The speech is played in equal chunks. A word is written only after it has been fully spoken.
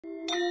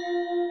Hello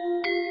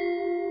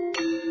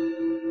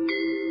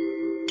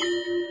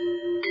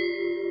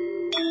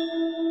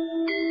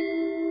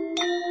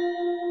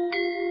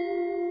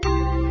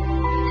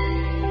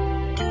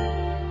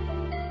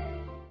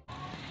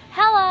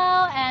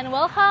and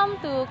welcome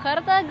to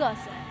Kertha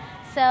Gosa.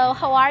 So,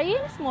 how are you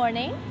this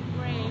morning?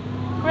 Great.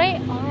 Great,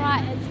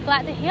 alright, it's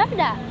glad to hear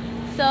that.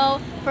 So,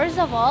 first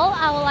of all,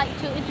 I would like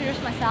to introduce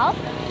myself.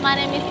 My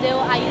name is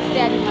Dewa Ayu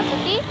Sriadi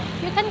Mastuti.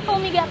 You can call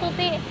me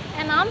Gatuti,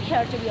 and I'm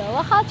here to be a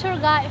local tour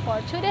guide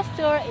for today's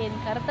tour in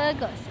Kertha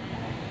Gosa.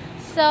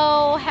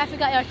 So, have you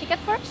got your ticket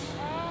first?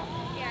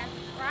 Yes,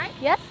 right?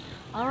 Yes?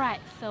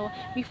 Alright, so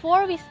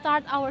before we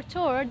start our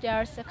tour,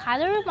 there's a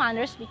kind of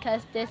reminders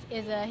because this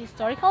is a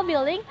historical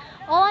building.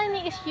 All I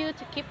need is you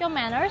to keep your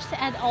manners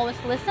and always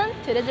listen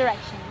to the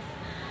directions.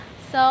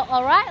 So,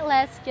 alright,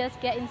 let's just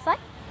get inside.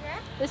 Yeah.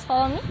 Please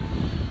follow me.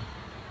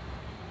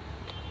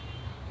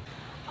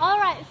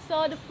 Alright,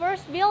 so the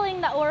first building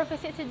that we'll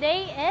visit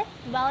today is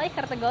Balai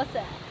Kertha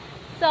Gosa.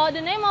 So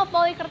the name of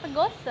Balai Kertha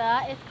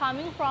Gosa is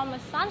coming from a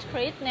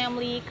Sanskrit,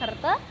 namely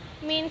Kertha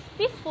means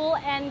peaceful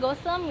and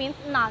Gosa means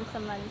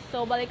announcement.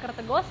 So Balai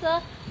Kertha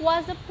Gosa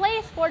was a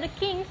place for the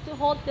kings to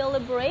hold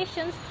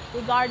deliberations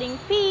regarding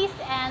peace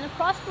and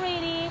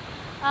prosperity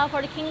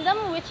for the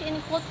kingdom, which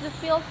includes the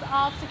fields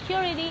of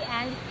security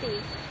and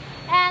justice.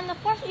 And of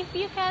course, if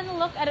you can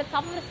look at the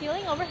top of the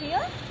ceiling over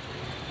here,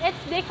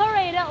 it's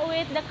decorated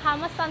with the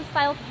Kamasan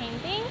style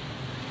painting,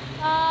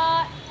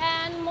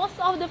 and most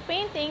of the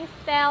paintings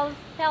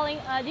telling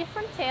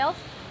different tales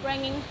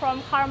ranging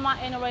from karma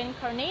and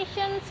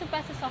reincarnation to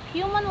phases of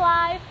human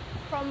life,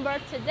 from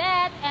birth to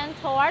death, and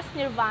towards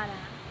nirvana.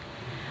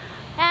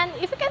 And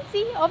if you can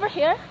see over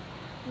here,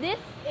 this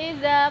is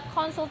the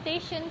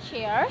consultation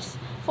chairs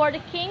for the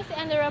kings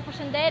and the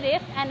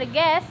representatives and the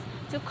guests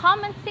to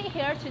come and sit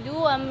here to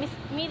do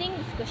meeting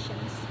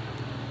discussions.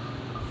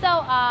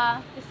 So,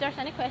 is there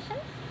any questions?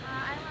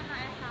 I want to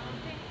ask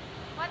something.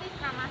 What is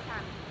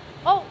Kamasan?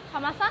 Oh,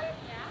 Kamasan?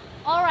 Yeah.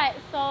 Alright,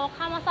 so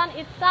Kamasan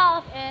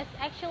itself is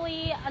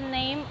actually a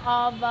name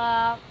of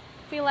a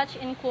village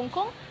in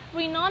Kelungkung,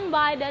 renowned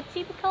by the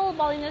typical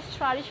Balinese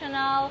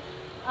traditional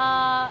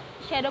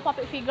shadow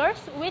puppet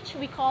figures, which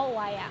we call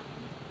wayang.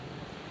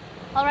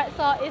 Alright,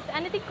 so is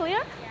anything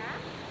clear? Yeah.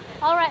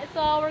 Alright,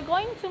 so we're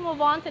going to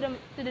move on to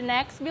the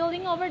next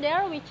building over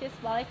there, which is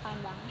Balai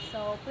Kambang.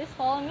 So please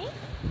follow me.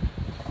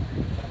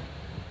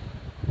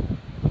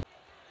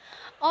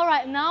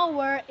 Alright, now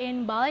we're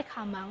in Balai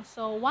Kambang.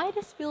 So why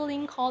this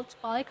building called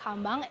Balai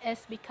Kambang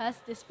is because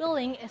this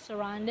building is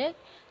surrounded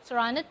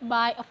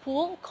by a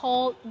pool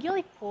called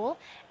Gili Pool,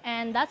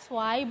 and that's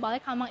why Balai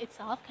Kambang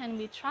itself can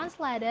be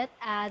translated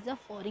as a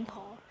floating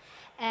hall.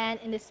 And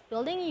in this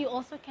building, you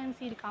also can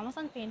see the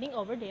Kamasan painting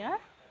over there.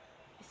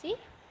 You see?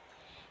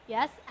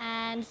 Yes,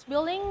 and this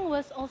building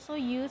was also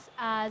used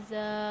as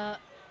a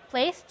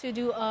place to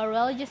do a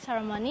religious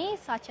ceremony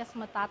such as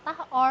matata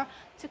or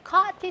to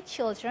cut the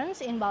children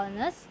in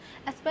Balinese,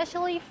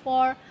 especially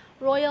for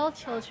royal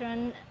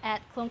children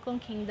at Kelungkung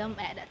Kingdom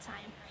at that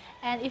time.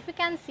 And if you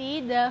can see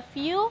the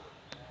view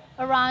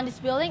around this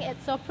building,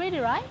 it's so pretty,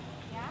 right?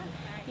 Yeah.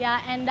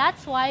 Yeah, and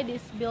that's why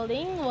this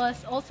building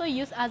was also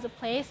used as a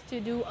place to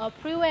do a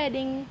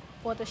pre-wedding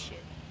photo shoot.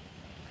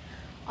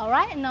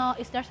 Alright, now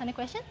is there any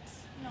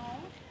questions? No.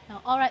 No.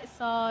 Alright,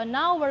 so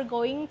now we're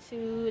going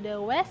to the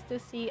west to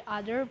see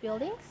other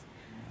buildings.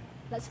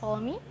 Let's follow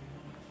me.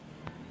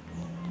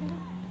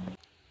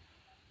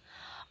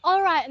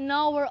 Alright,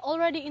 now we're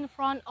already in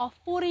front of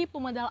Puri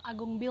Pemedal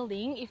Agung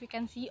building, if you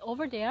can see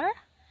over there.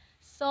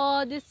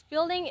 So this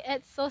building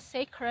is so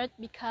sacred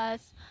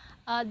because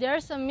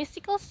there's a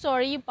mystical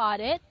story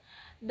about it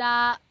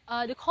that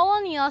the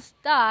colonials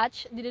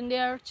Dutch didn't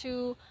dare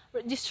to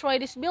destroy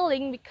this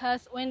building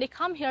because when they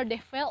come here they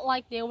felt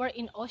like they were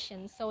in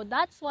ocean. So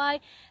that's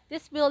why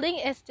this building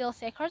is still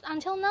sacred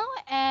until now,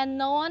 and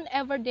no one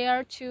ever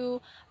dared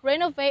to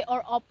renovate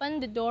or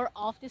open the door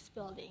of this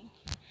building.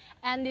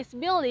 And this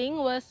building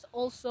was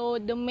also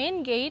the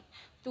main gate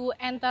to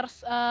enter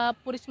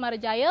Puri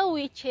Semarajaya,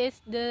 which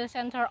is the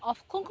center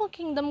of Kelungkung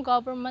Kingdom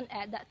government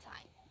at that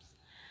time.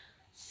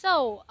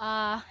 So,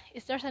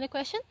 is there any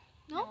question?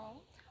 No?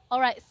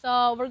 Alright,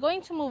 so we're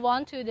going to move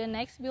on to the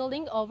next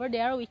building over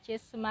there, which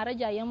is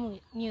Semarajaya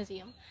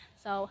Museum.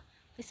 So,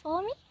 please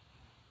follow me.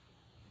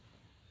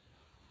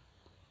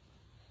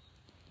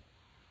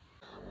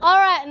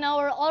 Alright, now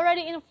we're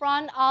already in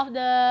front of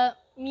the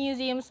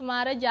Museum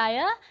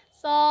Semarajaya.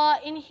 So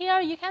in here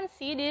you can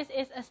see this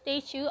is a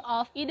statue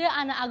of Ida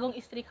Ana Agung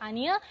Istri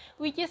Kania,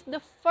 which is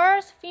the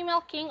first female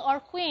king or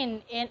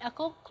queen in a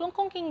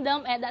Kelungkung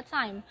Kingdom at that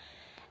time.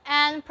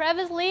 And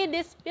previously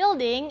this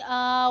building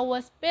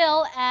was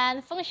built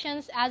and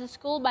functions as a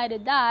school by the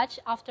Dutch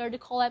after the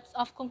collapse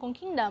of Kelungkung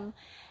Kingdom.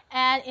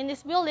 And in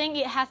this building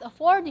it has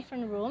 4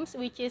 different rooms,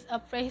 which is a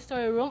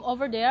prehistory room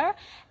over there,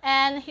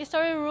 and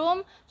history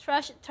room,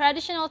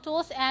 traditional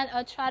tools, and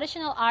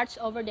traditional arts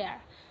over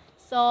there.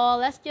 So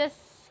let's just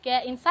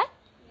get inside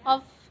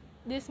of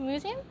this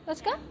museum.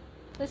 Let's go.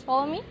 Please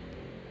follow me.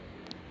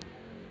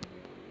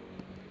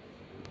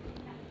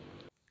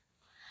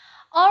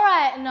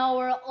 Alright, now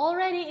we're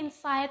already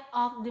inside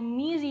of the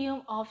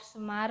Museum of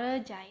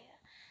Semarajaya.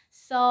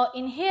 So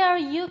in here,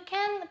 you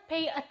can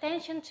pay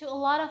attention to a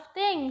lot of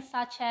things,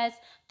 such as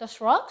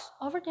those rocks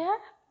over there.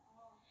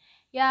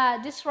 Yeah,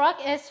 this rock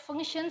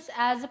functions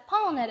as a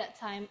pond at that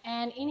time.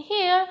 And in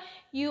here,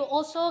 you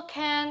also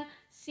can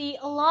see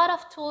a lot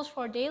of tools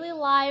for daily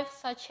life,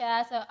 such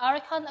as an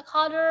Arakan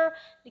cutter,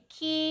 the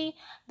key,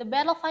 the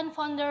battlefield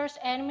founders,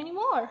 and many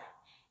more.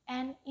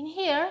 And in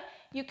here,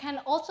 you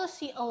can also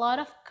see a lot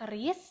of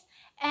keris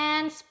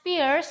and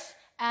spears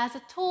as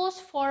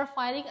tools for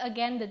fighting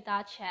against the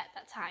Dutch at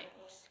that time.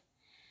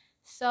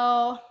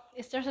 So,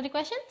 is there any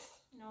questions?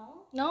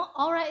 No. No?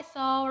 Alright,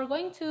 so we're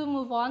going to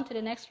move on to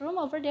the next room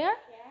over there.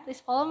 Yeah.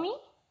 Please follow me.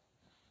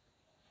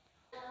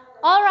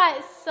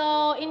 Alright,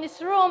 so in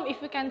this room,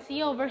 if you can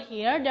see over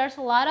here, there's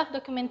a lot of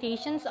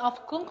documentations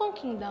of Kelungkung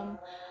Kingdom,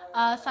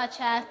 such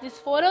as these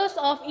photos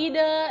of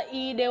Ida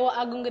I Dewa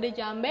Agung Gede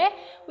Jambe,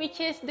 which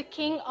is the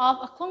king of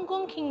a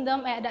Kelungkung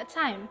Kingdom at that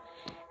time.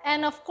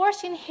 And of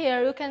course, in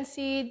here, you can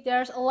see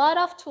there's a lot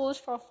of tools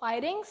for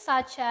fighting,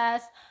 such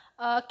as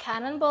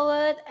cannon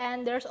bullet,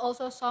 and there's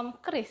also some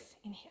keris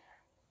in here.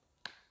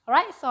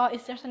 Alright, so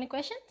is there any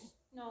questions?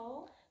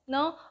 No.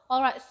 No?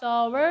 Alright,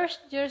 so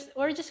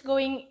we're just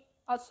going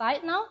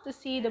outside now to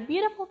see the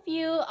beautiful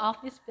view of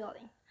this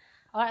building.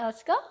 Alright,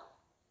 let's go.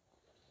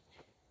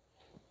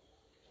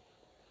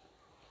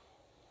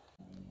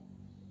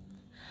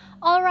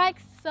 Alright,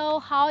 so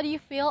how do you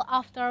feel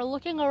after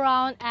looking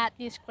around at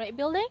this great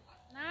building?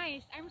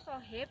 Nice. I'm so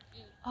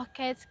happy.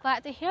 Okay, it's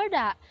glad to hear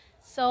that.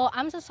 So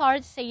I'm so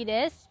sorry to say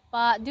this,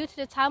 but due to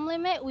the time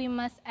limit, we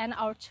must end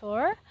our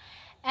tour.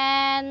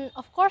 And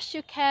of course,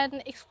 you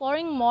can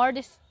exploring more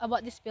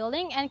about this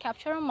building and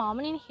capture a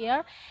moment in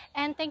here.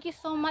 And thank you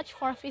so much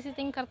for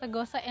visiting Kertha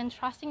Gosa and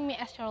trusting me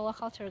as your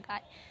local tour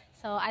guide.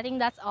 So I think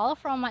that's all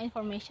from my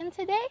information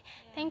today.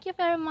 Thank you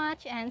very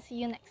much and see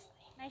you next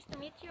time. Nice to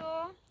meet you.